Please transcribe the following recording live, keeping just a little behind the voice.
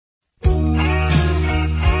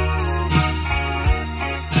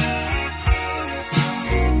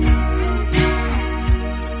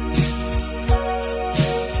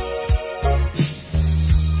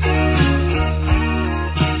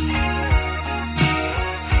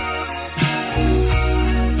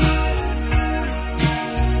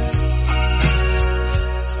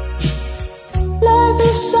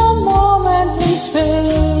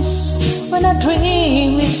when a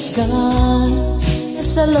dream is gone,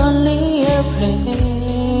 it's a lonelier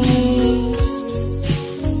place.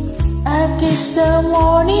 I kiss the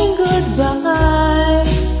morning goodbye,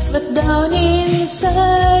 but down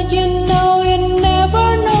inside you know you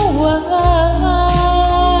never know why.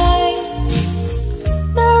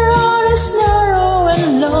 The road is narrow and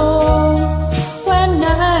low when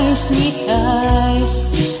eyes meet eyes,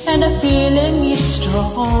 and the feeling is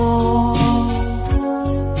strong.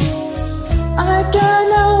 I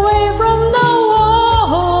turn away from the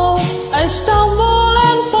wall, I stumble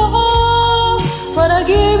and fall, but I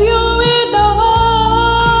give you it all.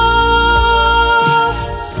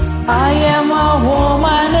 I am a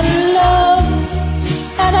woman in love,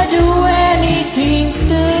 and I do anything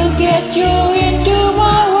to get you into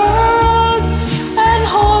my world and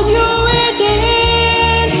hold you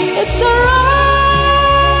within. It's a ride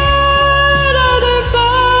I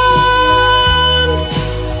defend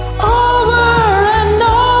over and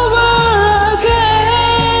over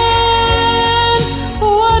again.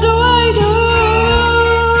 What do I do?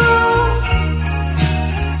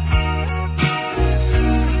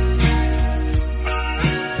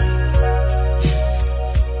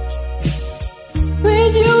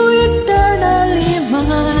 With you eternally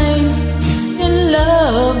mine, in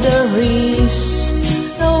love there is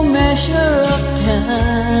no measure of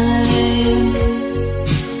time.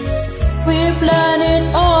 We planned it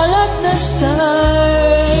all at the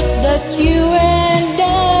start, that you and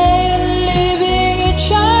I are leaving each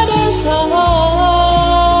other's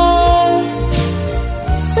heart.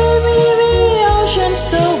 Baby, the ocean's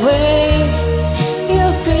away, you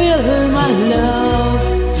feel my love,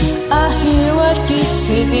 I hear what you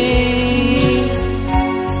say.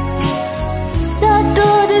 The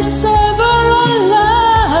truth is ever a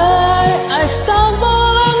lie, I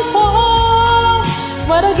stumble and fall,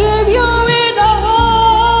 but I give you it all.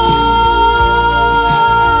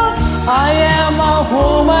 I am a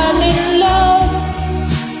woman in love,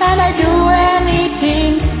 and I do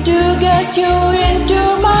anything to get you into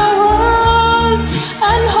my world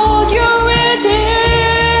and hold you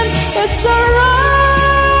within. It's a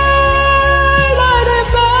ride I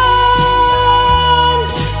defend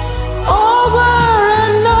over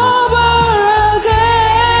and over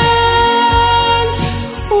again.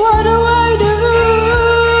 What do I do?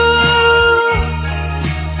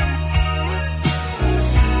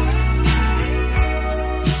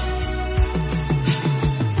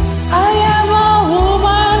 I am a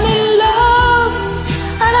woman in love,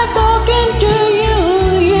 and I'm talking to you.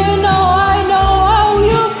 You know I know how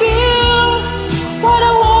you feel, what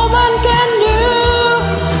a woman can do.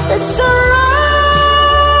 It's a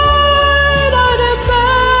ride I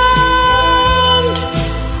defend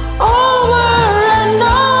over and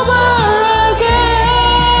over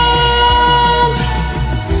again.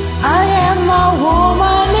 I am a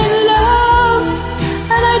woman in love,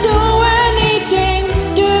 and I do anything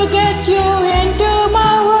to get you into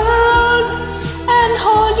my world and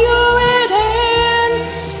hold you within.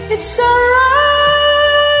 It's a